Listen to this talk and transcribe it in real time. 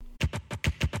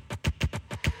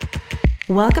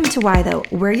Welcome to Why Though.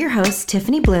 We're your hosts,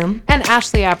 Tiffany Bloom and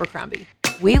Ashley Abercrombie.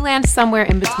 We land somewhere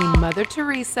in between Mother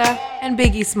Teresa and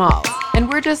Biggie Smalls,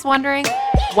 and we're just wondering,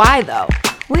 why though?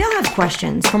 We all have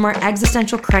questions, from our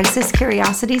existential crisis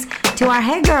curiosities to our,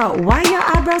 hey girl, why your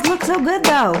eyebrows look so good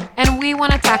though? And we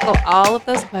want to tackle all of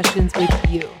those questions with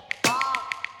you.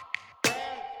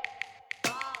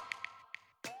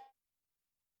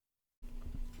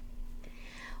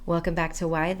 Welcome back to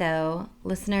Why Though.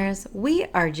 Listeners, we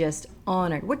are just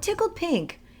honored. We're tickled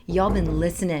pink. Y'all been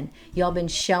listening. Y'all been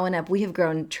showing up. We have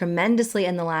grown tremendously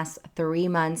in the last 3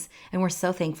 months, and we're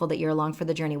so thankful that you're along for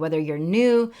the journey. Whether you're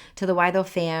new to the Why Though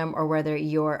fam or whether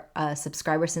you're a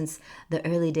subscriber since the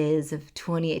early days of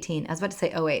 2018. I was about to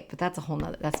say 08, but that's a whole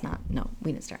nother. That's not. No,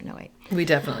 we didn't start in 08. We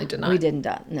definitely did not. We didn't.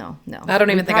 No. I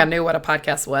don't even think I knew what a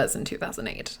podcast was in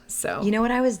 2008. So you know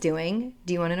what I was doing?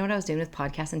 Do you want to know what I was doing with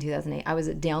podcasts in 2008? I was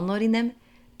downloading them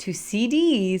to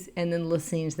CDs and then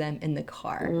listening to them in the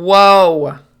car.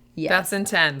 Whoa. Yes. That's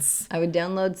intense. I would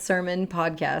download sermon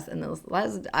podcasts, and those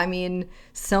last,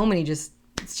 so many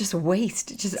it's just a waste.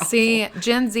 It's just See, awful.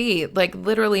 Gen Z, like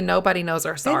literally nobody knows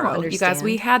our sorrow. You guys,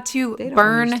 we had to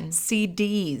burn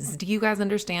CDs. Do you guys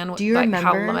understand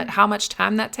remember how much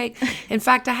time that takes? In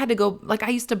fact, I had to go, I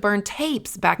used to burn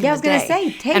tapes back in the day. I was going to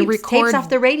say, tapes. And record, tapes off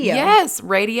the radio. Yes,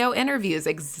 radio interviews,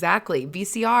 exactly.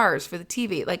 VCRs for the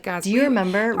TV. Like, guys, do you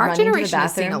remember our running generation to the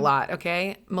has seen a lot,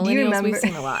 okay? Millennials, we've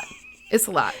seen a lot. It's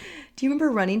a lot. Do you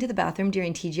remember running to the bathroom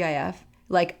during TGIF?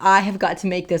 Like, I have got to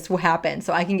make this happen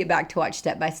so I can get back to watch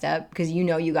Step by Step, because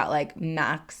you got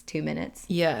max 2 minutes.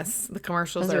 Yes, the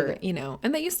commercials are,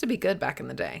 and they used to be good back in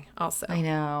the day also. I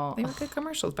know. They were good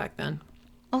commercials back then.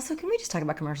 Also, can we just talk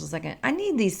about commercials a second? I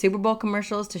need these Super Bowl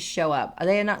commercials to show up.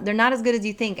 They're not as good as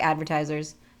you think,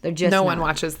 advertisers. They're just no one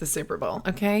watches the Super Bowl,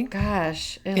 okay?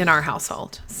 Gosh. Ugh. In our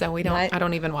household. So I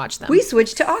don't even watch them. We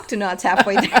switched to Octonauts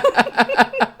halfway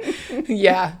through.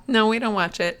 Yeah. No, we don't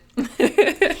watch it.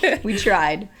 We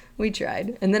tried.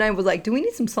 And then I was like, do we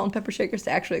need some salt and pepper shakers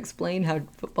to actually explain how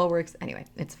football works? Anyway,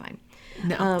 it's fine.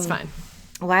 No, it's fine.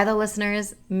 Why the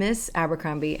listeners, Miss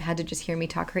Abercrombie had to just hear me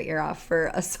talk her ear off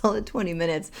for a solid 20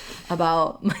 minutes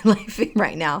about my life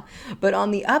right now. But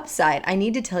on the upside, I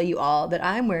need to tell you all that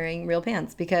I'm wearing real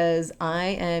pants because I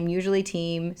am usually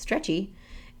team stretchy.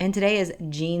 And today is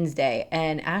jeans day.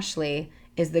 And Ashley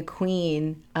is the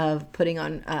queen of putting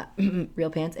on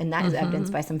real pants. And that is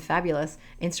evidenced by some fabulous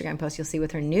Instagram posts you'll see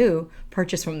with her new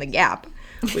purchase from the Gap,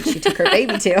 which she took her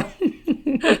baby to.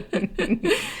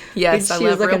 Yes, I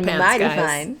love real pants, mighty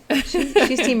guys. Fine.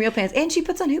 She's team real pants, and she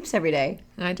puts on hoops every day.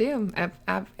 I do.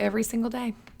 Every single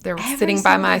day. They're sitting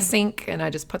by my sink, and I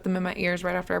just put them in my ears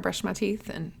right after I brush my teeth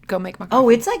and go make my coffee.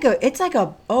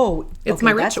 Oh, it's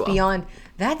my ritual.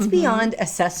 That's beyond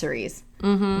accessories.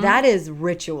 Mm-hmm. That is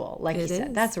ritual, like you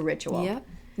said. That's a ritual.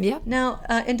 Yep. Now,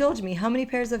 indulge me. How many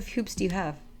pairs of hoops do you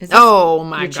have? Is this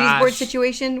my gosh. Your cheese board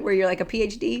situation where you're like a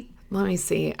PhD? Let me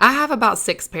see. I have about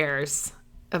 6 pairs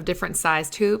of different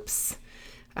sized hoops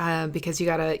because you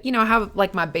gotta,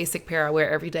 have my basic pair I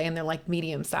wear every day, and they're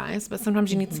medium size. But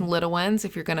sometimes you need some little ones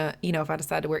if you're gonna, if I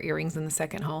decide to wear earrings in the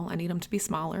second hole, I need them to be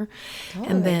smaller. Totally.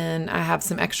 And then I have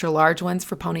some extra large ones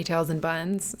for ponytails and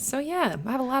buns. So yeah,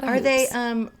 I have a lot of hoops.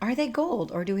 Are they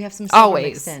gold, or do we have some silver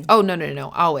mixed in? Oh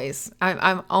no, always.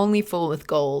 I'm only full with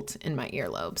gold in my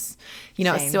earlobes.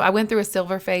 So I went through a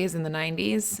silver phase in the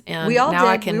 90s, and we all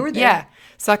now did. We were there. Yeah.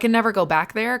 So I can never go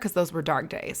back there because those were dark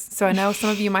days. So I know some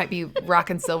of you might be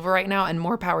rocking silver right now, and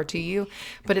more power to you.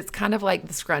 But it's kind of like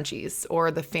the scrunchies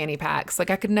or the fanny packs.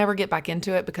 I could never get back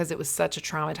into it because it was such a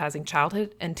traumatizing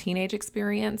childhood and teenage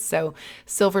experience. So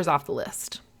silver's off the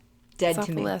list. Dead it's to off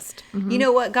me. The list. Mm-hmm. You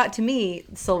know what got to me,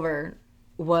 silver,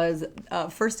 was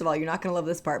first of all, you're not going to love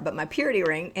this part, but my purity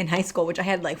ring in high school, which I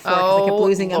had 4 because I kept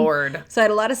losing them. So I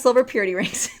had a lot of silver purity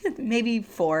rings, maybe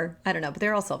 4, I don't know, but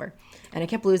they're all silver. And I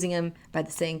kept losing them by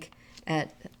the sink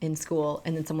in school,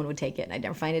 and then someone would take it, and I'd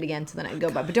never find it again. So then I'd go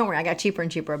buy. But don't worry, I got cheaper and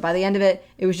cheaper. By the end of it,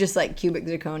 it was just cubic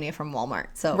zirconia from Walmart.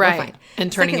 So we're fine. And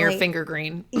turning your finger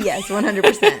green. Yes,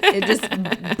 100%. It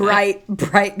just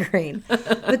bright green.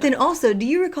 But then also, do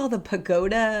you recall the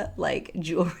pagoda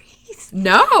jewelries?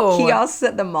 No. Kiosks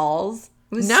at the malls.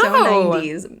 It was so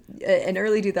 90s and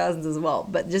early 2000s as well.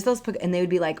 But just those, and they would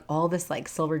be all this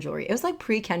silver jewelry. It was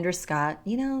pre-Kendra Scott,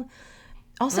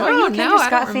 Also, are you a Kendra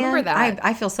Scott fan?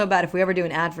 I feel so bad if we ever do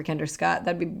an ad for Kendra Scott.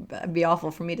 That'd be awful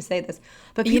for me to say this.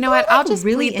 But you know what? I'll just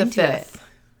really plead the into fifth. it.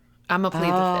 I'm going to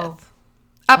plead the fifth.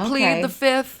 I plead the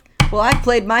fifth. Well, I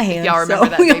played my hand. Y'all remember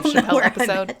that Dave Chappelle where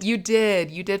episode? You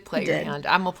did play your hand.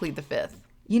 I'm going to plead the fifth.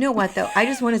 You know what, though? I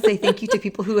just want to say thank you to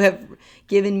people who have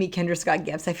given me Kendra Scott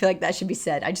gifts. I feel like that should be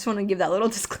said. I just want to give that little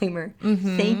disclaimer.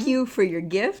 Thank you for your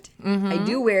gift. I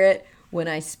do wear it when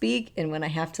I speak and when I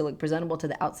have to look presentable to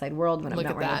the outside world when I'm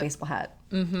not wearing a baseball hat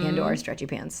and or stretchy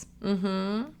pants.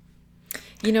 You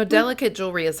know, delicate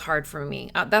jewelry is hard for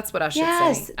me. That's what I should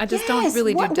say. I just don't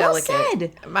really do delicate. Well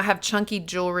said. I have chunky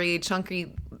jewelry,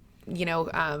 chunky,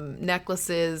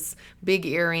 necklaces, big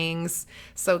earrings.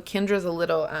 So Kendra's a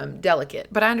little delicate.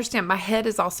 But I understand my head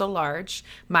is also large.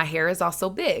 My hair is also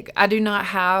big. I do not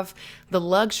have the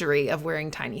luxury of wearing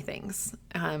tiny things.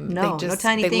 No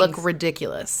tiny things. They look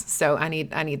ridiculous. So I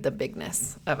need the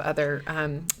bigness of other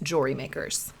jewelry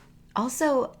makers.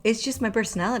 Also, it's just my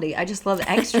personality. I just love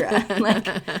extra.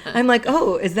 I'm like,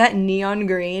 oh, is that neon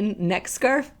green neck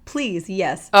scarf? Please,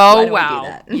 yes. Oh,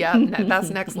 wow. Yeah, that's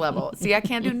next level. See, I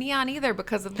can't do neon either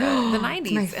because of the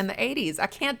 90s and the 80s. I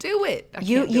can't do it.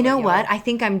 You know what? I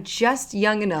think I'm just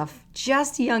young enough,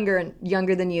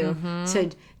 younger than you,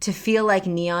 to feel like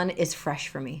neon is fresh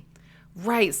for me.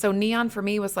 Right. So neon for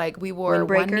me was like we wore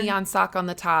one neon sock on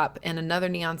the top and another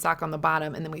neon sock on the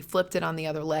bottom, and then we flipped it on the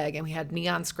other leg, and we had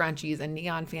neon scrunchies and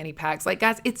neon fanny packs. Like,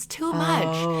 guys, it's too much.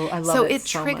 Oh, I love so it it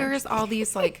so triggers much. all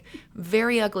these like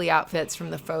very ugly outfits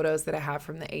from the photos that I have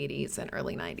from the 80s and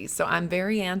early 90s. So I'm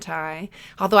very anti,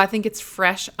 although I think it's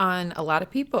fresh on a lot of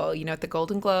people. You know, at the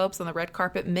Golden Globes, on the red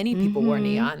carpet, many people wore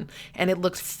neon, and it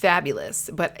looked fabulous.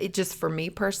 But it just, for me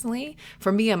personally,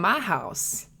 for me in my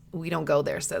house, we don't go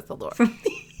there, says the Lord.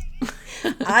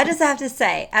 I just have to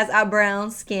say, as a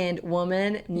brown-skinned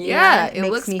woman, it makes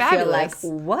looks me fabulous.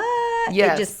 feel like, what?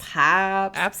 Yes. It just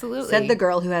pops. Absolutely. Said the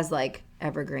girl who has like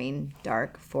evergreen,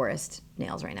 dark forest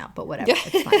nails right now, but whatever.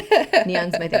 It's fine.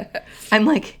 Neon's my thing. I'm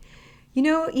like, you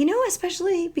know,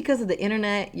 especially because of the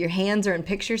internet, your hands are in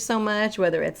pictures so much,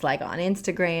 whether it's like on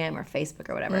Instagram or Facebook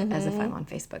or whatever, as if I'm on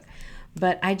Facebook.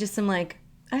 But I just am like,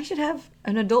 I should have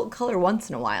an adult color once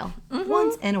in a while.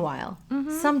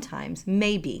 Sometimes,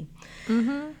 maybe.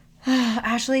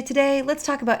 Ashley, today, let's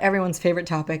talk about everyone's favorite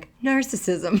topic,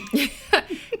 narcissism.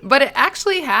 But it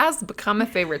actually has become a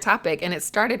favorite topic, and it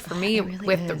started for me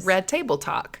with the Red Table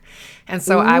Talk. And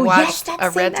so I watched a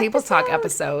Red Table Talk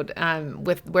episode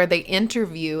where they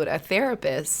interviewed a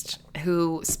therapist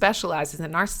who specializes in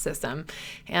narcissism.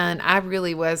 And I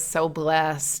really was so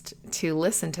blessed to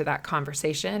listen to that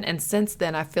conversation. And since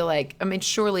then, I feel like,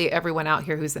 surely everyone out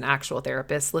here who's an actual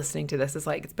therapist listening to this is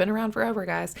like, it's been around forever,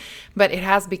 guys. But it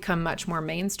has become much more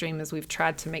mainstream as we've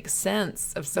tried to make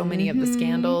sense of so many of the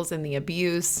scandals and the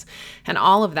abuse and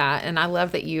all of that. And I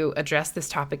love that you address this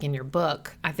topic in your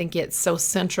book. I think it's so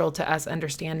central to us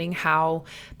understanding how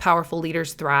powerful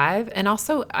leaders thrive. And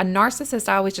also, a narcissist,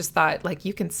 I always just thought, like,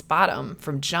 you can spot them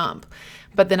from jump.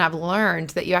 But then I've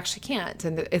learned that you actually can't.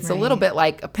 And it's a little bit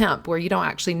like a pimp where you don't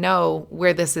actually know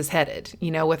where this is headed,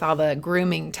 with all the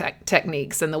grooming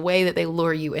techniques and the way that they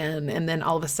lure you in. And then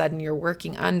all of a sudden you're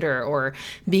working under or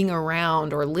being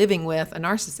around or living with a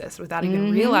narcissist without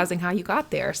even realizing how you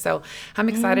got there. So I'm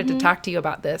excited to talk to you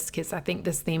about this because I think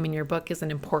this theme in your book is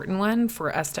an important one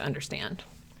for us to understand.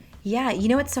 Yeah,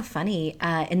 it's so funny,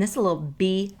 and this is a little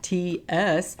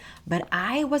BTS, but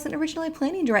I wasn't originally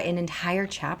planning to write an entire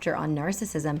chapter on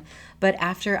narcissism, but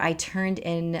after I turned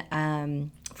in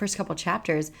first couple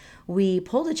chapters, we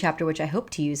pulled a chapter, which I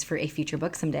hope to use for a future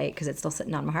book someday, because it's still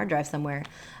sitting on my hard drive somewhere,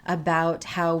 about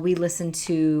how we listen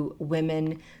to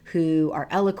women who are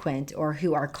eloquent or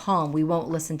who are calm. We won't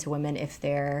listen to women if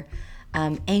they're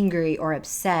angry or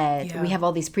upset. Yeah. We have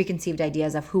all these preconceived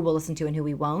ideas of who we'll listen to and who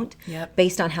we won't, Yep.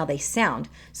 based on how they sound.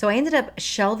 So I ended up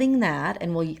shelving that,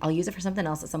 and I'll use it for something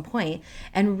else at some point,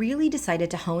 and really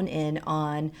decided to hone in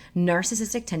on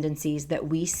narcissistic tendencies that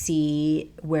we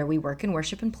see where we work and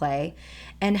worship and play,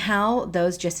 and how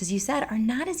those, just as you said, are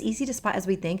not as easy to spot as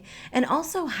we think, and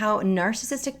also how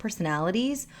narcissistic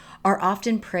personalities are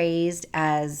often praised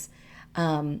as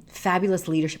fabulous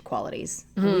leadership qualities.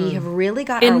 We have really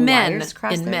got our wires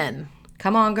crossed. In men.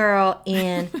 Come on, girl.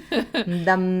 In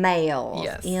the males.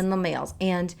 Yes. In the males.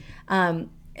 And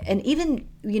even,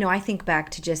 I think back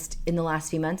to just in the last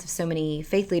few months of so many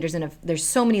faith leaders, and there's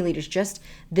so many leaders just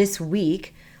this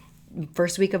week,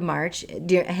 first week of March,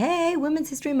 hey, Women's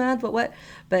History Month,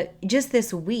 but just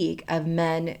this week of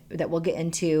men that we'll get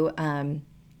into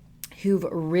who've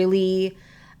really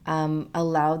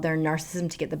allowed their narcissism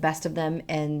to get the best of them,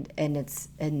 and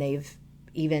they've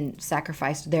even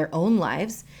sacrificed their own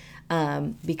lives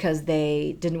because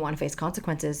they didn't want to face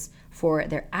consequences for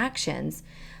their actions.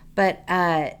 But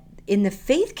in the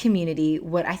faith community,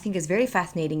 what I think is very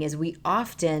fascinating is we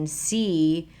often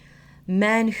see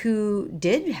men who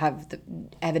did have the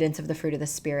evidence of the fruit of the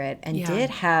Spirit and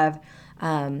did have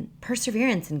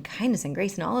perseverance and kindness and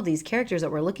grace and all of these characters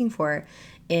that we're looking for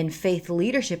in faith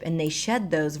leadership, and they shed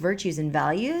those virtues and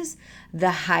values,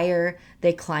 the higher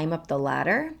they climb up the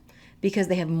ladder, because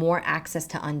they have more access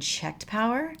to unchecked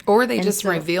power. Or they just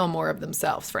reveal more of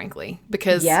themselves, frankly,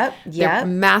 because they're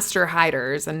master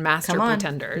hiders and master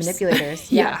pretenders.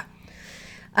 Manipulators. Yeah.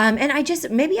 And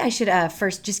maybe I should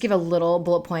first just give a little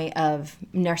bullet point of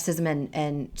narcissism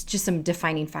and just some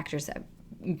defining factors that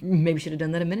maybe should have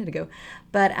done that a minute ago.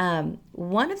 But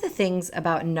one of the things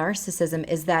about narcissism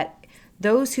is that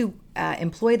those who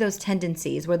employ those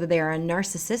tendencies, whether they are a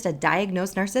narcissist, a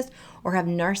diagnosed narcissist, or have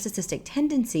narcissistic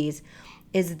tendencies,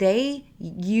 is they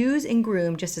use and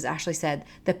groom, just as Ashley said,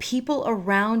 the people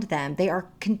around them. They are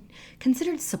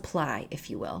considered supply, if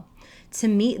you will, to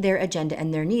meet their agenda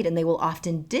and their need. And they will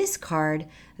often discard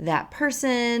that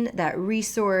person, that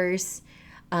resource,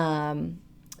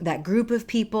 that group of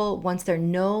people once they're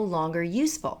no longer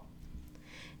useful.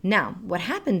 Now, what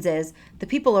happens is the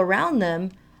people around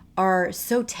them are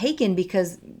so taken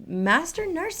because master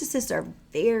narcissists are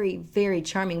very, very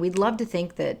charming. We'd love to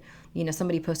think that,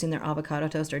 somebody posting their avocado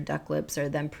toast or duck lips or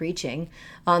them preaching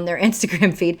on their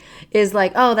Instagram feed is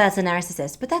like, oh, that's a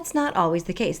narcissist. But that's not always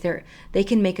the case. They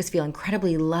can make us feel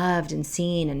incredibly loved and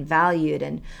seen and valued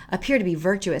and appear to be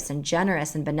virtuous and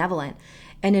generous and benevolent.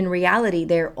 And in reality,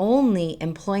 they're only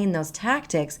employing those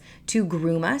tactics to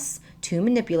groom us, to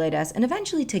manipulate us, and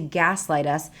eventually to gaslight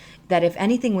us that if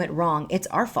anything went wrong, it's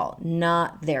our fault,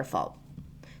 not their fault.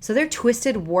 So their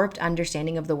twisted, warped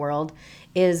understanding of the world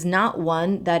is not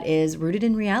one that is rooted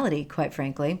in reality, quite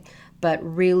frankly, but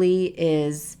really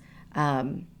is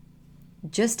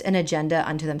just an agenda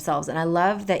unto themselves. And I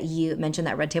love that you mentioned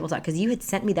that Red Table Talk, because you had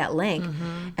sent me that link,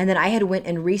 and then I had went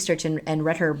and researched and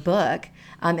read her book,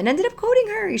 and ended up quoting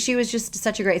her. She was just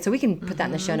such a great, so we can put that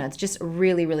in the show notes, just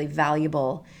really, really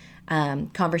valuable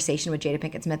conversation with Jada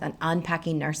Pinkett Smith on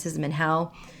unpacking narcissism and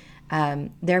how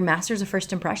they're masters of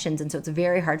first impressions. And so it's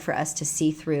very hard for us to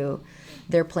see through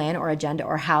their plan or agenda,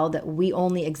 or how that we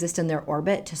only exist in their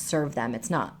orbit to serve them.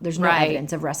 There's no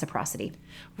evidence of reciprocity.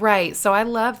 Right. So I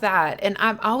love that. And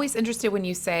I'm always interested when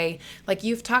you say, like,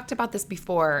 you've talked about this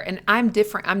before, and I'm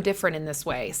different in this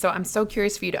way. So I'm so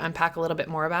curious for you to unpack a little bit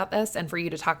more about this, and for you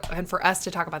to talk, and for us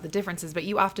to talk about the differences. But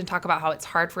you often talk about how it's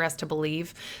hard for us to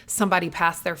believe somebody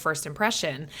passed their first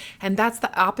impression. And that's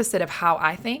the opposite of how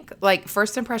I think. Like,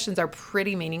 first impressions are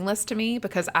pretty meaningless to me,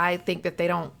 because I think that they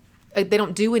don't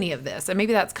do any of this. And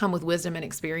maybe that's come with wisdom and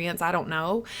experience. I don't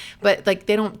know. But like,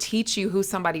 they don't teach you who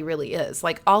somebody really is.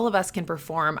 Like, all of us can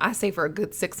perform, I say, for a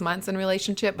good 6 months in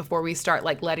relationship before we start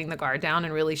like letting the guard down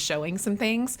and really showing some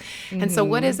things. And so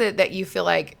what is it that you feel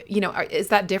like, is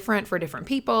that different for different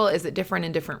people? Is it different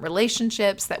in different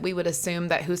relationships, that we would assume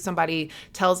that who somebody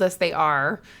tells us they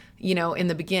are, in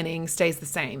the beginning stays the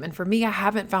same? And for me, I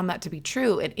haven't found that to be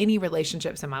true in any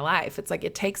relationships in my life. It's like,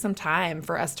 it takes some time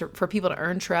for people to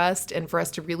earn trust and for us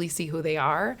to really see who they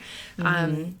are.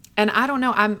 And I don't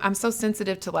know, I'm so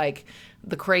sensitive to like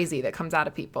the crazy that comes out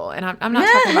of people. And I'm not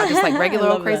talking about just like regular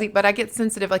old crazy, but I get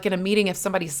sensitive, like in a meeting, if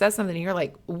somebody says something and you're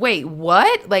like, wait,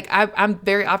 what? Like, I'm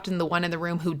very often the one in the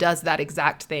room who does that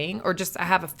exact thing, or just I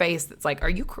have a face that's like, are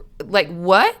you like,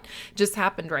 what just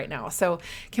happened right now? So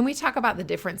can we talk about the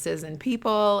differences in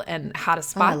people and how to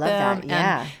spot them,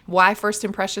 and why first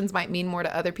impressions might mean more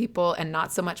to other people and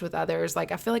not so much with others?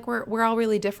 Like, I feel like we're all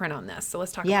really different on this. So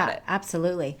let's talk about it. Yeah,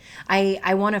 absolutely.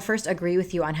 I want to first agree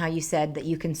with you on how you said that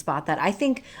you can spot that. I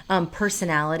think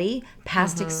personality,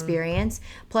 past experience,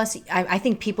 plus I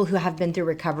think people who have been through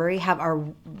recovery are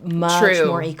much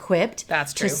more equipped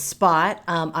to spot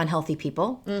unhealthy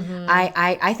people.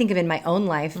 I think of in my own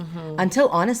life, until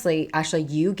honestly, Ashley,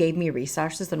 you gave me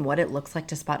resources on what it looks like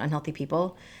to spot unhealthy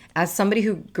people. As somebody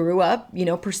who grew up,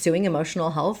 pursuing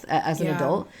emotional health as an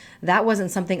adult, that wasn't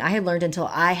something I had learned until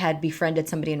I had befriended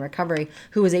somebody in recovery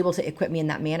who was able to equip me in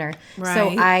that manner. Right.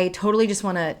 So I totally just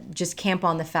want to camp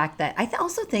on the fact that I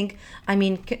also think, I'm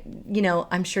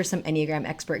sure some Enneagram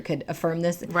expert could affirm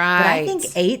this, but I think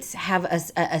 8s have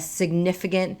a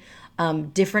significant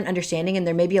different understanding, and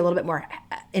they're maybe a little bit more,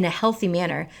 in a healthy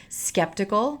manner,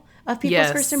 skeptical of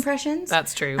people's first impressions.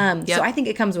 That's true. So I think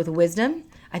it comes with wisdom.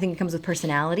 I think it comes with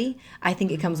personality. I think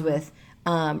it comes with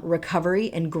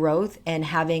recovery and growth, and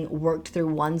having worked through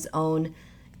one's own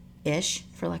ish,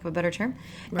 for lack of a better term.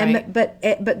 Right. But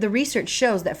the research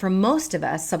shows that for most of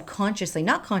us, subconsciously,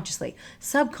 not consciously,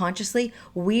 subconsciously,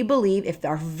 we believe if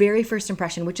our very first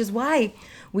impression, which is why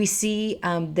we see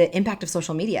the impact of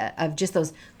social media, of just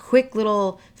those quick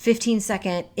little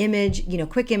 15-second image,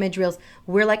 quick image reels.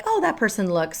 We're like, oh, that person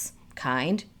looks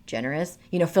kind, generous,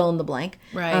 fill in the blank.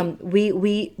 Right.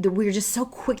 We're just so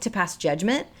quick to pass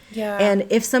judgment. Yeah. And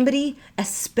if somebody,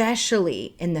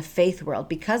 especially in the faith world,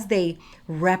 because they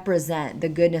represent the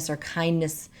goodness or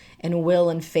kindness and will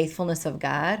and faithfulness of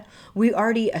God, we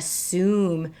already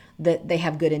assume that they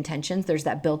have good intentions. There's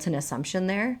that built-in assumption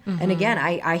there. And again,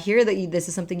 I hear that this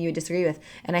is something you would disagree with.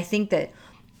 And I think that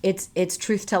it's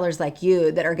truth tellers like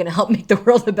you that are going to help make the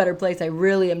world a better place. I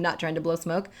really am not trying to blow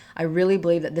smoke. I really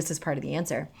believe that this is part of the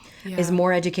answer, is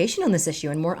more education on this issue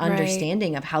and more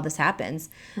understanding of how this happens.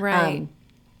 Right.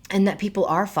 And that people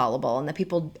are fallible, and that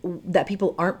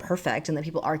people aren't perfect, and that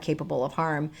people are capable of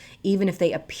harm, even if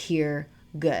they appear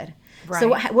good. Right. So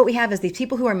what we have is these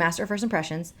people who are master of first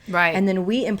impressions. Right. And then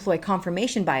we employ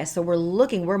confirmation bias. So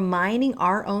we're mining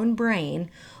our own brain,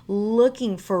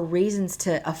 looking for reasons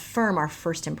to affirm our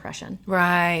first impression.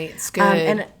 Right. It's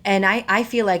good. And I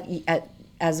feel like,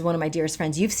 as one of my dearest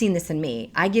friends, you've seen this in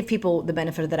me. I give people the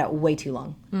benefit of the doubt way too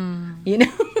long.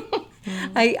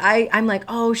 I'm like,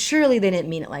 oh, surely they didn't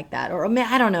mean it like that, or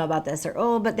man, I don't know about this, or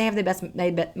oh, but they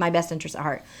have my best interest at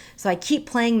heart. So I keep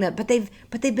playing but they've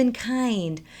been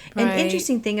kind. Right. An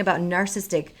interesting thing about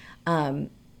narcissistic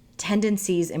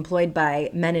tendencies employed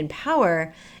by men in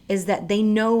power is that they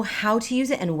know how to use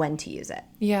it and when to use it.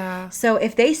 Yeah. So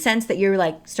if they sense that you're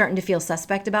like starting to feel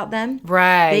suspect about them,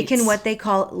 right, they can what they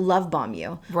call love bomb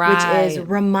you, right, which is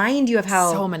remind you of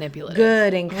how so manipulative,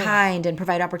 good and kind, and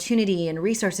provide opportunity and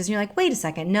resources. And you're like, wait a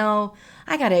second, no,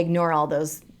 I got to ignore all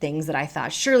those things that I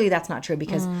thought. Surely that's not true,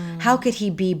 because how could he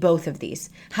be both of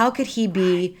these? How could he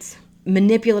be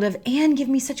manipulative and give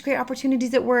me such great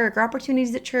opportunities at work or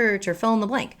opportunities at church or fill in the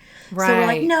blank? Right. So we're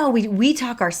like, no, we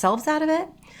talk ourselves out of it.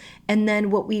 And then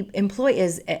what we employ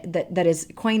is that is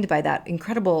coined by that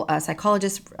incredible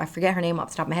psychologist, I forget her name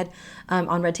off the top of my head,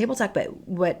 on Red Table Talk, but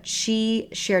what she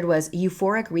shared was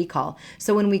euphoric recall.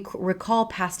 So when we recall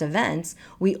past events,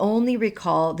 we only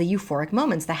recall the euphoric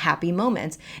moments, the happy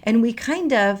moments, and we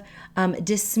kind of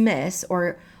dismiss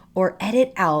or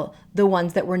edit out the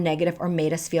ones that were negative or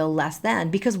made us feel less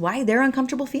than, because why? They're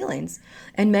uncomfortable feelings.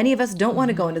 And many of us don't want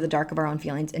to go into the dark of our own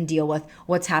feelings and deal with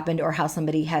what's happened or how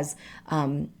somebody has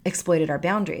exploited our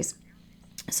boundaries.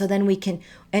 So then we can,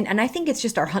 and I think it's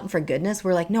just our hunt for goodness.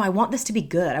 We're like, no, I want this to be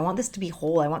good. I want this to be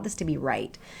whole. I want this to be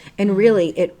right. And really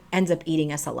it ends up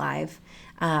eating us alive.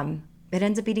 It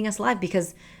ends up eating us alive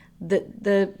because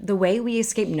the way we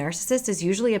escape narcissists is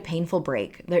usually a painful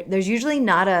break. There's usually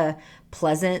not a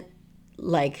pleasant,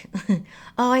 like,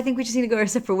 oh, I think we just need to go our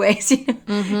separate ways.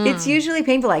 It's usually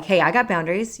painful, like, hey, I got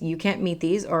boundaries, you can't meet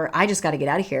these, or I just got to get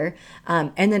out of here.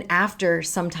 And then after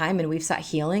some time and we've sought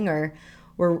healing, or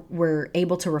we're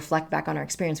able to reflect back on our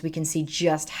experience, we can see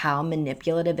just how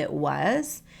manipulative it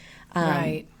was.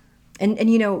 Right. And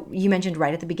you mentioned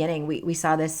right at the beginning, we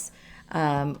saw this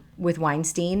with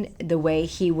Weinstein, the way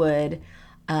he would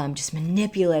just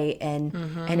manipulate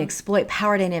and exploit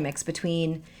power dynamics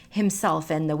between himself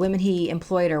and the women he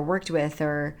employed or worked with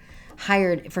or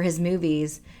hired for his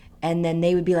movies. And then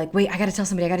they would be like, wait, I got to tell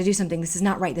somebody, I got to do something. This is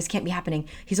not right. This can't be happening.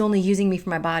 He's only using me for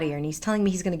my body, and he's telling me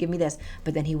he's going to give me this.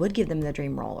 But then he would give them the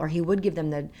dream role, or he would give them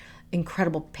the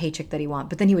incredible paycheck that he wants.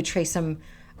 But then he would trace them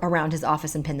around his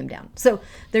office and pin them down. So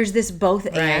there's this both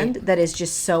and that is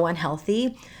just so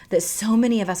unhealthy that so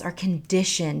many of us are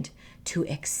conditioned to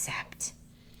accept.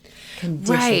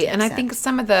 Right. And I think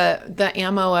some of the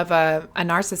ammo of a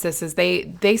narcissist is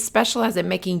they specialize in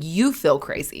making you feel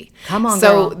crazy. Come on,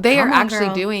 so girl. they Come are on, actually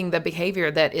girl. doing the behavior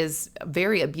that is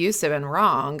very abusive and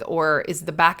wrong, or is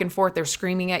the back and forth. They're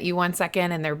screaming at you one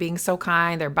second and they're being so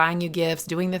kind. They're buying you gifts,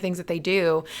 doing the things that they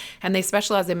do. And they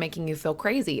specialize in making you feel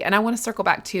crazy. And I want to circle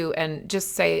back to and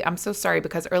just say, I'm so sorry,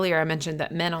 because earlier I mentioned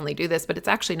that men only do this, but it's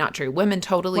actually not true. Women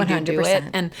totally do it.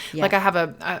 And like I have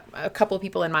a couple of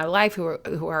people in my life who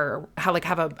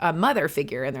have a mother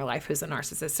figure in their life who's a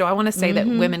narcissist. So I want to say that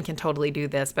women can totally do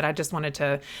this, but I just wanted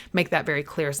to make that very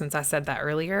clear since I said that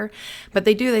earlier. But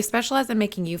they specialize in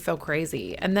making you feel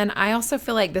crazy. And then I also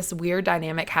feel like this weird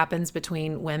dynamic happens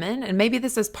between women. And maybe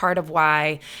this is part of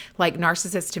why, like,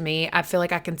 narcissists, to me, I feel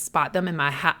like I can spot them in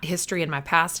my history and my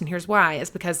past. And here's why. It's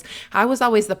because I was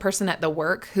always the person at the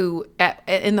work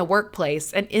in the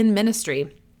workplace and in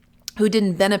ministry who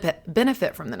didn't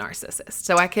benefit from the narcissist.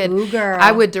 So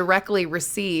I would directly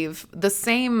receive the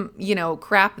same,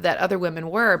 crap that other women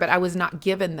were, but I was not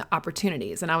given the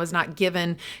opportunities, and I was not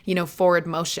given, forward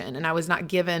motion, and I was not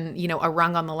given, a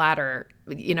rung on the ladder,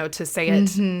 to say it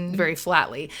very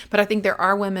flatly. But I think there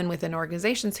are women within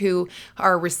organizations who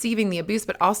are receiving the abuse,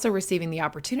 but also receiving the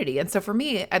opportunity. And so for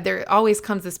me, there always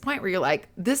comes this point where you're like,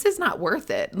 this is not worth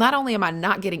it. Not only am I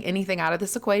not getting anything out of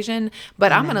this equation,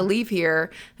 but I'm going to leave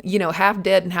here, half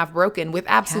dead and half broken with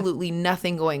absolutely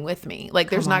nothing going with me. Like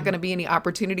there's not going to be any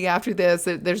opportunity after this.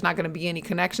 There's not going to be any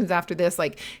connections after this.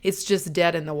 Like it's just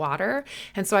dead in the water.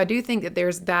 And so I do think that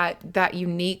there's that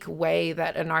unique way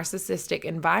that a narcissistic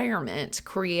environment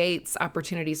creates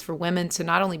opportunities for women to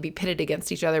not only be pitted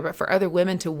against each other, but for other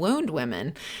women to wound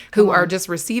women who are just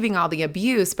receiving all the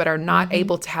abuse, but are not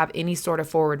able to have any sort of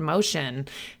forward motion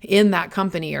in that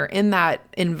company or in that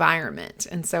environment.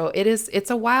 And so it's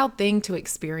a wild thing to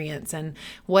experience, and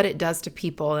what it does to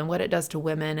people and what it does to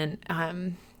women.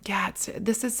 And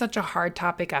this is such a hard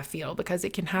topic, I feel, because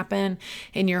it can happen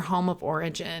in your home of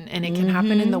origin, and it can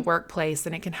happen in the workplace,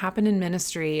 and it can happen in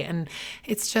ministry. And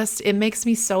it makes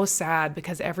me so sad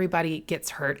because everybody gets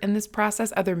hurt in this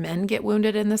process. Other men get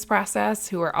wounded in this process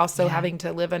who are also having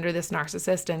to live under this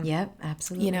narcissist. And yep,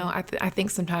 absolutely. I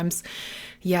think sometimes,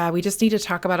 we just need to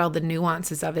talk about all the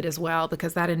nuances of it as well,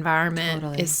 because that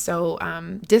environment is so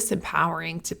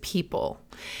disempowering to people.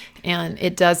 And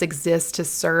it does exist to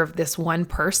serve this one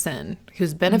person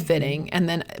who's benefiting and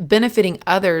then benefiting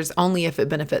others only if it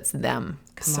benefits them.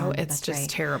 It's just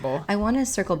terrible. I want to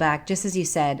circle back, just as you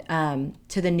said,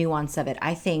 to the nuance of it.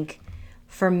 I think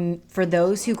for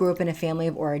those who grew up in a family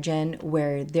of origin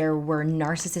where there were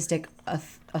narcissistic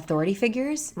authority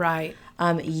figures, right?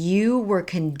 You were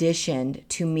conditioned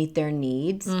to meet their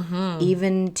needs,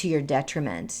 even to your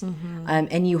detriment,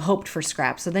 and you hoped for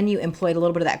scraps. So then you employed a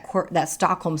little bit of that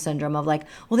Stockholm syndrome of like,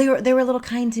 well, they were a little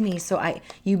kind to me, so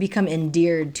you become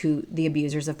endeared to the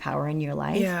abusers of power in your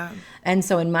life. Yeah. And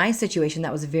so in my situation,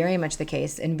 that was very much the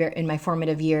case. In my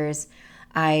formative years,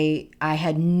 I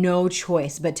had no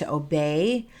choice but to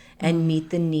obey and meet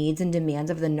the needs and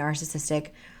demands of the narcissistic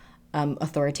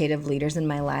authoritative leaders in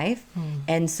my life.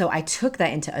 And so I took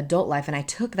that into adult life, and I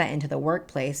took that into the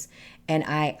workplace. And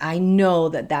I know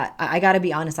that I got to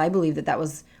be honest, I believe that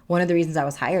was one of the reasons I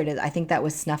was hired. Is I think that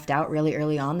was snuffed out really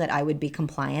early on, that I would be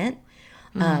compliant.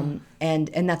 And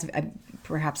that's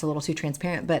perhaps a little too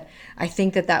transparent, but I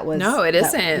think that was... No, it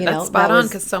isn't. That's spot on,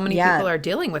 because so many people are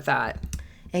dealing with that.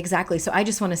 Exactly. So I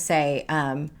just want to say,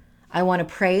 I want to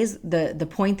praise the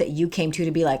point that you came to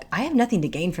be like, I have nothing to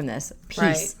gain from this. Peace.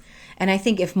 Right. And I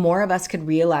think if more of us could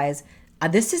realize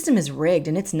this system is rigged,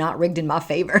 and it's not rigged in my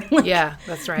favor. Yeah,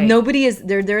 that's right. Nobody is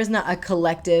there. There is not a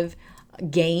collective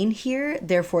gain here.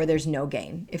 Therefore, there's no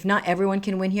gain. If not everyone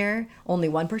can win here, only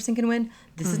one person can win.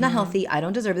 This is not healthy. I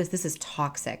don't deserve this. This is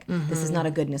toxic. This is not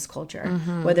a goodness culture.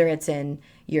 Whether it's in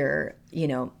your,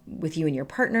 with you and your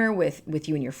partner, with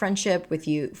you and your friendship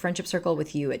circle,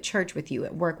 with you at church, with you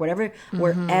at work,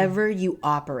 wherever you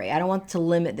operate. I don't want to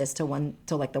limit this to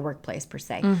like the workplace per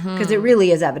se, because it really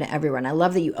is evident everywhere. And I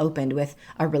love that you opened with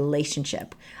a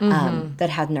relationship that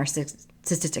had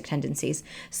narcissistic tendencies.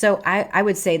 So I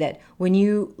would say that when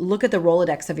you look at the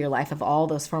Rolodex of your life, of all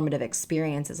those formative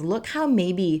experiences, look how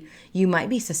maybe you might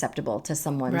be susceptible to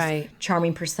someone's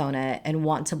charming persona and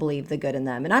want to believe the good in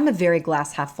them. And I'm a very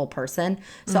glass half full person,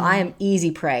 so I am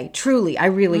easy prey. Truly, I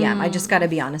really am. I just got to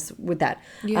be honest with that.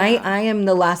 Yeah. I am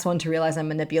the last one to realize I'm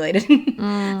manipulated.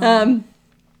 And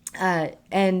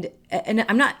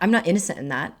I'm not innocent in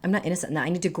that. I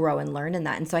need to grow and learn in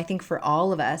that. And so I think for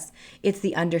all of us, it's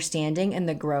the understanding and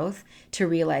the growth to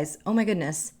realize, oh my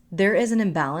goodness, there is an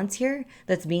imbalance here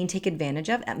that's being taken advantage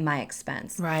of at my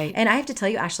expense. Right. And I have to tell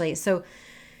you, Ashley, so,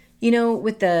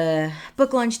 with the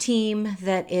book launch team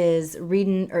that is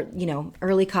reading or,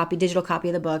 early copy, digital copy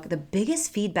of the book, the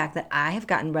biggest feedback that I have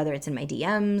gotten, whether it's in my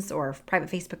DMs or private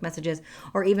Facebook messages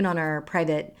or even on our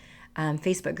private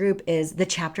Facebook group, is the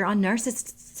chapter on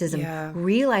narcissism,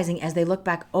 realizing as they look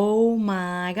back, oh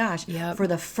my gosh, for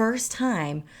the first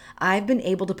time, I've been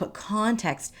able to put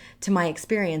context to my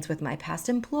experience with my past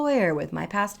employer, with my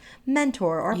past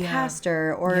mentor or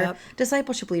pastor or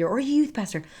discipleship leader or youth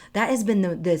pastor. That has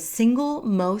been the single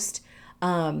most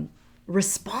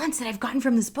response that I've gotten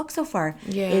from this book so far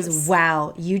is,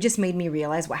 wow, you just made me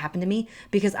realize what happened to me,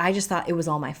 because I just thought it was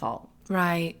all my fault.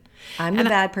 Right. I'm the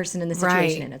bad person in the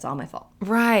situation, and it's all my fault.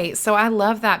 Right. So I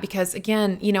love that because,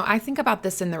 again, I think about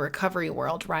this in the recovery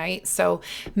world, right? So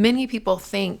many people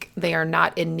think they are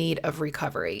not in need of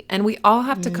recovery, and we all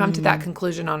have to come to that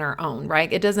conclusion on our own,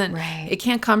 right? It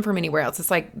can't come from anywhere else.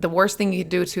 It's like the worst thing you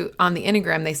do on the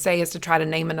Enneagram, they say, is to try to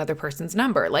name another person's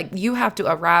number. Like, you have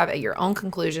to arrive at your own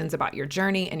conclusions about your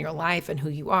journey and your life and who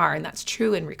you are, and that's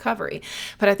true in recovery.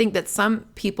 But I think that some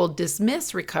people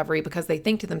dismiss recovery because they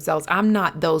think to themselves, I'm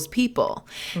not those people.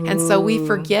 And so we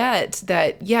forget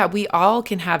that, yeah, we all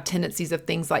can have tendencies of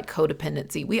things like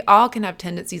codependency. We all can have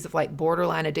tendencies of like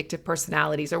borderline addictive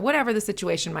personalities or whatever the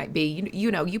situation might be.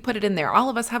 You know, you put it in there. All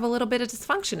of us have a little bit of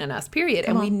dysfunction in us, period.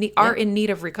 And we are in need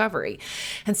of recovery.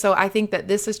 And so I think that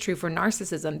this is true for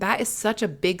narcissism. That is such a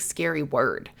big, scary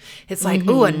word. It's like,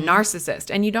 ooh, a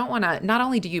narcissist. And you don't want to, not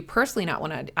only do you personally not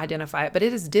want to identify it, but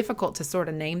it is difficult to sort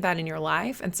of name that in your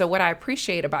life. And so what I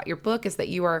appreciate about your book is that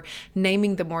you are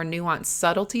naming the more nuanced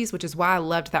subtleties, which is why I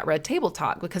loved that Red Table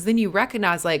Talk, because then you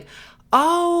recognize like,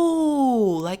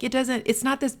 oh, like it's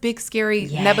not this big, scary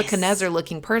Nebuchadnezzar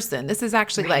looking person. This is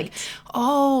actually like,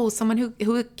 oh, someone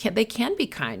who they can be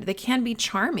kind. They can be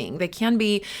charming. They can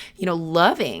be,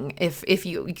 loving if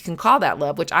you can call that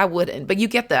love, which I wouldn't, but you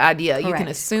get the idea. You can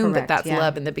assume that that's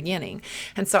love in the beginning.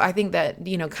 And so I think that,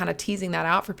 kind of teasing that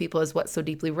out for people is what so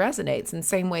deeply resonates. In the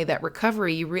same way that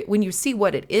recovery, when you see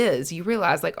what it is, you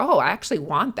realize like, oh, I actually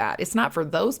want that. It's not for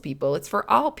those people. It's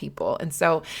for all people. And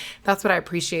so that's what I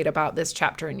appreciate about this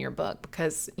chapter in your book,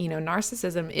 because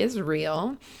narcissism is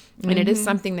real and it is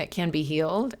something that can be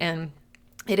healed, and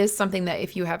it is something that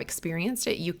if you have experienced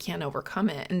it, you can overcome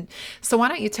it. And so why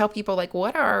don't you tell people like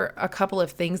what are a couple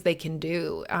of things they can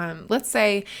do? Let's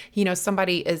say,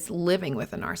 somebody is living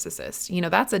with a narcissist.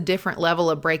 That's a different level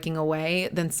of breaking away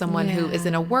than someone who is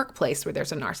in a workplace where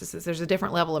there's a narcissist. There's a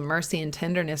different level of mercy and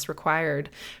tenderness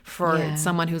required for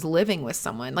someone who's living with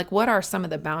someone. Like what are some of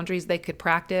the boundaries they could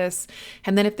practice?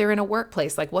 And then if they're in a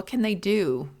workplace, like what can they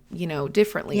do,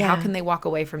 differently? How can they walk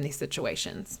away from these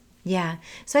situations? Yeah.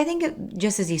 So I think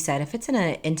just as you said, if it's in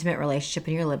an intimate relationship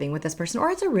and you're living with this person, or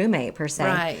it's a roommate per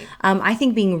se, I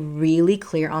think being really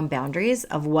clear on boundaries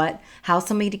of how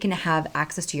somebody can have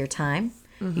access to your time,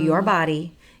 your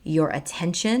body, your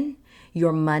attention,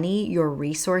 your money, your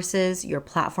resources, your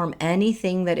platform,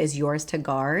 anything that is yours to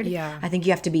guard. Yeah. I think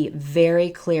you have to be very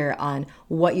clear on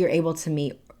what you're able to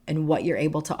meet and what you're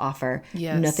able to offer.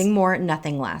 Yes. Nothing more,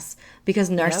 nothing less. Because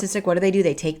narcissistic, what do?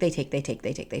 They take.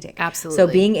 Absolutely. So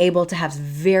being able to have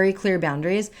very clear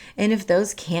boundaries, and if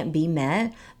those can't be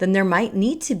met, then there might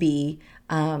need to be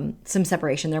some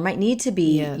separation. There might need to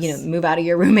be, move out of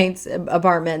your roommate's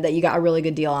apartment that you got a really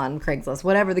good deal on Craigslist,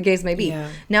 whatever the case may be. Yeah.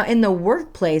 Now, in the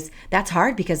workplace, that's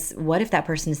hard because what if that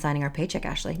person is signing our paycheck,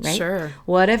 Ashley, right? Sure.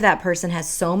 What if that person has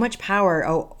so much power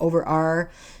over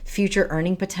our future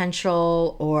earning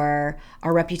potential or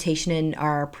our reputation in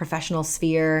our professional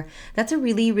sphere? That's a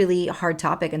really, really hard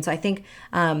topic. And so I think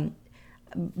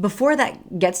before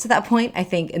that gets to that point, I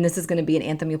think, and this is going to be an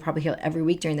anthem you'll probably hear every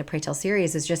week during the Pray Tell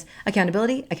series, is just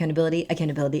accountability.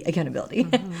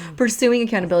 Pursuing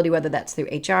accountability, whether that's through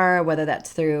HR, whether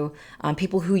that's through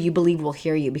people who you believe will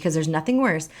hear you, because there's nothing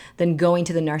worse than going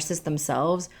to the narcissist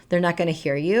themselves. They're not going to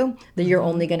hear you. You're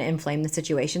only going to inflame the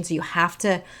situation. So you have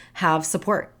to have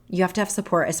support. You have to have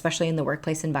support, especially in the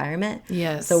workplace environment.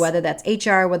 Yes. So whether that's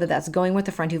HR, whether that's going with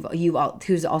a friend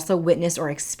who's also witnessed or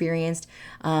experienced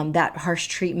that harsh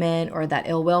treatment or that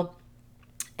ill will.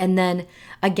 And then,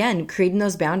 again, creating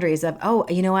those boundaries of, oh,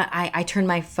 you know what? I turn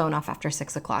my phone off after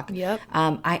 6 o'clock. Yep.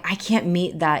 I can't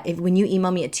meet that. When you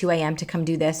email me at 2 a.m. to come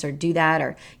do this or do that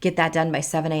or get that done by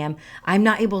 7 a.m., I'm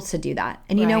not able to do that.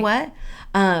 And you know what?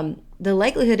 The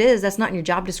likelihood is that's not in your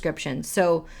job description.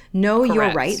 So know your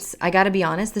rights. I got to be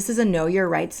honest. This is a know your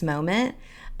rights moment.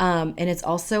 And it's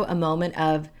also a moment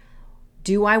of,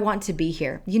 do I want to be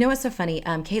here? You know what's so funny?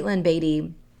 Caitlin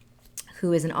Beatty,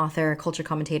 who is an author, culture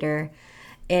commentator,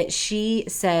 she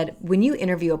said, when you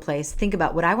interview a place, think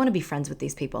about, would I want to be friends with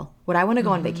these people? Would I want to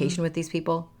go on vacation with these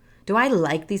people? Do I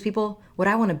like these people? Would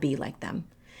I want to be like them?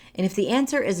 And if the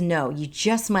answer is no, you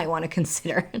just might want to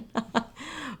consider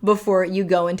before you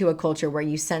go into a culture where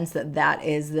you sense that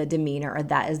is the demeanor or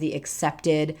that is the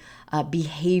accepted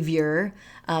behavior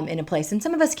in a place. And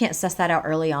some of us can't suss that out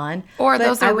early on. Or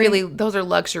those are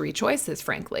luxury choices,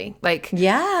 frankly. Like,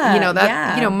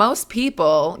 most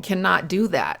people cannot do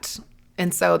that.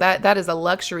 And so that is a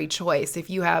luxury choice. If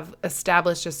you have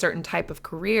established a certain type of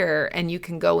career and you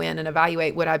can go in and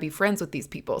evaluate, would I be friends with these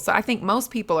people? So I think most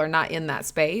people are not in that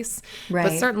space. Right.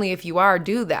 But certainly if you are,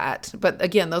 do that. But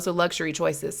again, those are luxury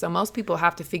choices. So most people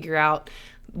have to figure out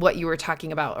what you were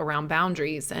talking about around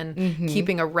boundaries and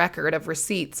keeping a record of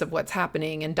receipts of what's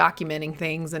happening and documenting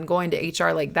things and going to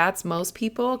HR. Like that's most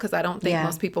people, because I don't think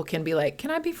most people can be like, can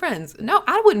I be friends? No,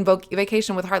 I wouldn't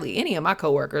vacation with hardly any of my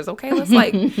coworkers. Okay, let's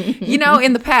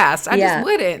in the past, I just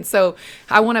wouldn't. So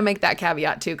I want to make that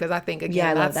caveat too, because I think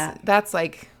again, that's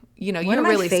like, you're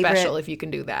really special if you can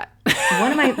do that.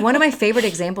 One of my favorite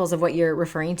examples of what you're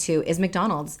referring to is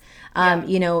McDonald's. In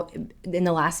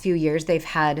the last few years, they've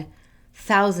had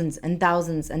thousands and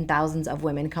thousands and thousands of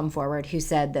women come forward who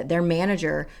said that their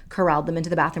manager corralled them into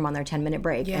the bathroom on their 10-minute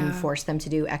break and forced them to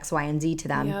do X, Y, and Z to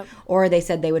them. Or they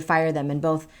said they would fire them and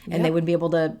they wouldn't be able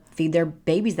to feed their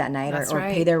babies that night or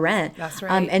pay their rent. That's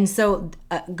right. And so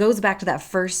goes back to that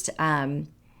first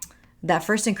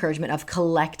encouragement of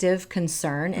collective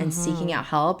concern and seeking out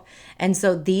help. And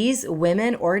so these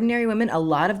women, ordinary women, a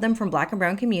lot of them from Black and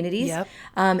brown communities,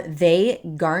 they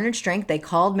garnered strength. They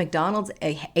called McDonald's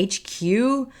a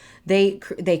HQ.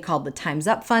 They called the Time's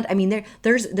Up Fund. I mean,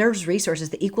 there's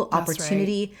resources. The Equal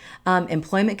Opportunity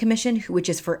Employment Commission, which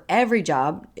is for every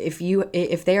job.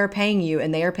 If they are paying you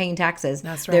and they are paying taxes,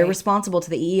 they're responsible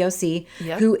to the EEOC,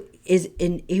 who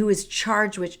is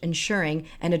charged with ensuring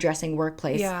and addressing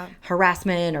workplace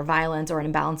harassment or violence or an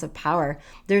imbalance of power.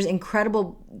 There's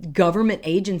incredible government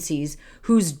agencies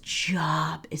whose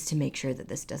job is to make sure that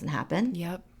this doesn't happen.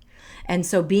 And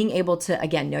so being able to,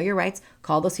 again, know your rights,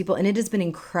 call those people. And it has been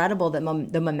incredible that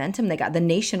the momentum they got, the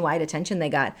nationwide attention they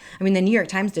got. I mean, the New York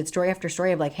Times did story after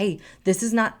story of like, hey, this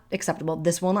is not acceptable.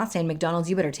 This will not stand. McDonald's,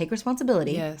 you better take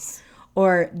responsibility.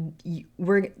 Or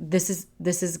this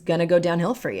is gonna go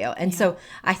downhill for you. And so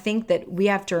I think that we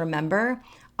have to remember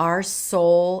our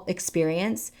soul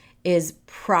experience is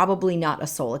probably not a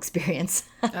soul experience.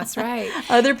 That's right.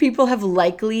 Other people have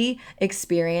likely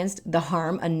experienced the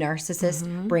harm a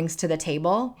narcissist brings to the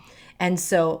table. And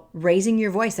so raising your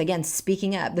voice, again,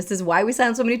 speaking up. This is why we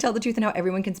silence so many tell the truth and how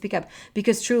everyone can speak up.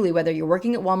 Because truly, whether you're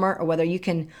working at Walmart or whether you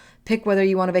can pick whether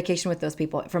you want a vacation with those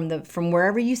people, from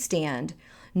wherever you stand,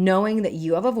 knowing that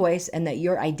you have a voice and that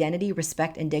your identity,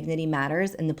 respect, and dignity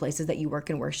matters in the places that you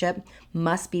work and worship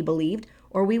must be believed,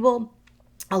 or we will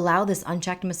allow this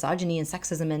unchecked misogyny and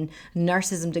sexism and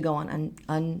narcissism to go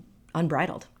on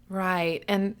unbridled. Right.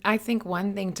 And I think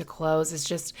one thing to close is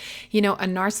just, a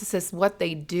narcissist, what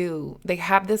they do, they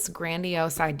have this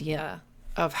grandiose idea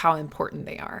of how important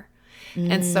they are.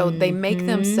 And so they make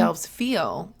themselves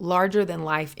feel larger than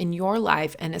life in your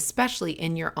life, and especially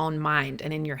in your own mind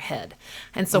and in your head.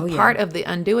 And so part of the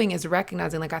undoing is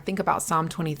recognizing, like I think about Psalm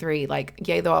 23, like,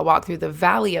 yea, though I walk through the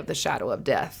valley of the shadow of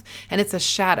death. And it's a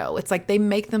shadow. It's like they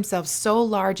make themselves so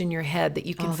large in your head that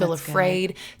you can feel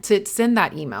afraid to send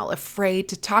that email, afraid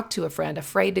to talk to a friend,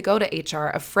 afraid to go to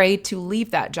HR, afraid to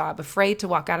leave that job, afraid to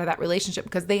walk out of that relationship,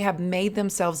 because they have made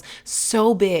themselves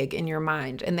so big in your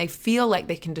mind, and they feel like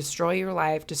they can destroy your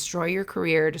life, destroy your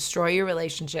career, destroy your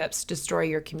relationships, destroy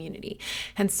your community.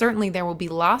 And certainly there will be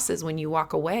losses when you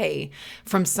walk away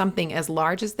from something as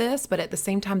large as this, but at the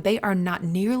same time, they are not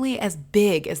nearly as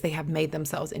big as they have made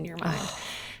themselves in your mind.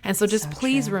 And so just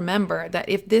please remember that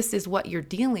if this is what you're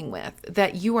dealing with,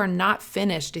 that you are not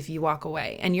finished if you walk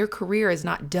away, and your career is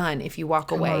not done if you walk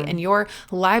away, and your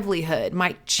livelihood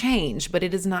might change, but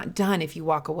it is not done if you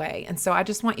walk away. And so I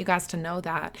just want you guys to know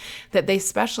that they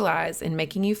specialize in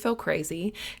making you feel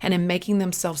crazy and in making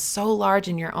themselves so large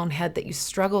in your own head that you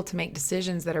struggle to make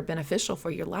decisions that are beneficial for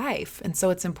your life. And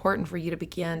so it's important for you to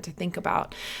begin to think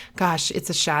about, gosh, it's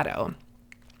a shadow.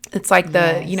 It's like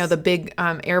the big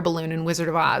air balloon in Wizard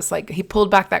of Oz. Like he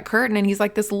pulled back that curtain and he's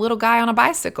like this little guy on a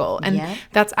bicycle. And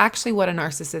that's actually what a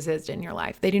narcissist is in your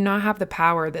life. They do not have the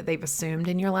power that they've assumed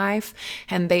in your life.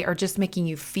 And they are just making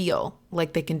you feel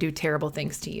like they can do terrible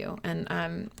things to you. And,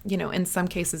 in some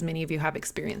cases, many of you have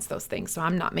experienced those things. So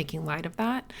I'm not making light of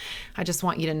that. I just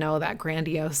want you to know that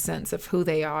grandiose sense of who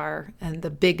they are and the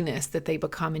bigness that they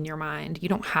become in your mind. You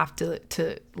don't have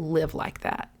to live like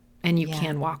that. And you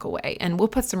can walk away. And we'll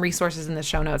put some resources in the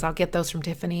show notes. I'll get those from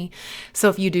Tiffany. So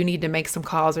if you do need to make some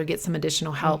calls or get some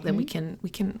additional help, then we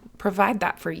can provide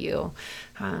that for you.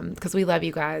 Because we love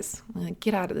you guys.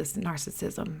 Get out of this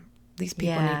narcissism. These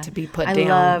people need to be put down. I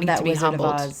love need that to be Wizard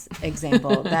humbled. of Oz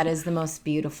example. That is the most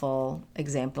beautiful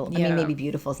example. I mean, maybe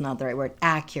beautiful is not the right word.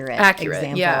 Accurate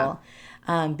example.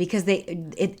 Because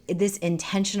this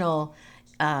intentional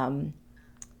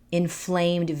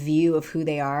inflamed view of who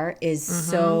they are is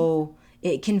so,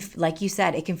 it can, like you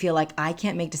said, it can feel like I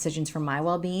can't make decisions for my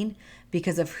well-being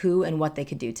because of who and what they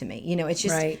could do to me. It's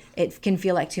just, it can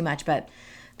feel like too much, but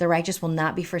the righteous will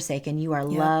not be forsaken. You are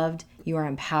loved. You are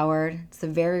empowered. It's the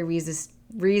very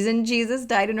reason Jesus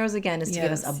died and rose again, is to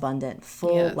give us abundant,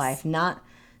 full life, not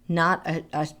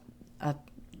a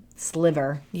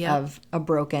sliver of a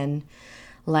broken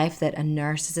life that a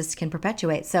narcissist can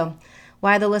perpetuate. So,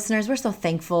 why, the listeners, we're so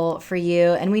thankful for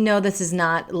you. And we know this is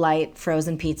not light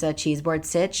frozen pizza cheese board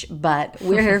stitch, but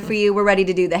we're here for you. We're ready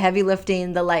to do the heavy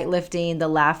lifting, the light lifting, the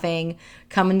laughing,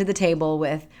 coming to the table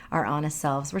with our honest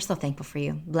selves. We're so thankful for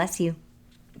you. Bless you.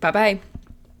 Bye-bye.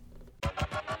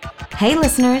 Hey,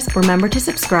 listeners, remember to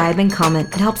subscribe and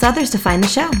comment. It helps others to find the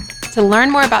show. To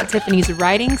learn more about Tiffany's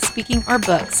writing, speaking, or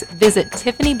books, visit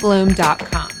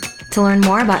tiffanybloom.com. To learn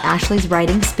more about Ashley's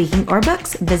writing, speaking, or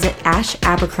books, visit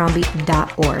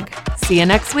ashabercrombie.org. See you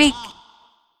next week.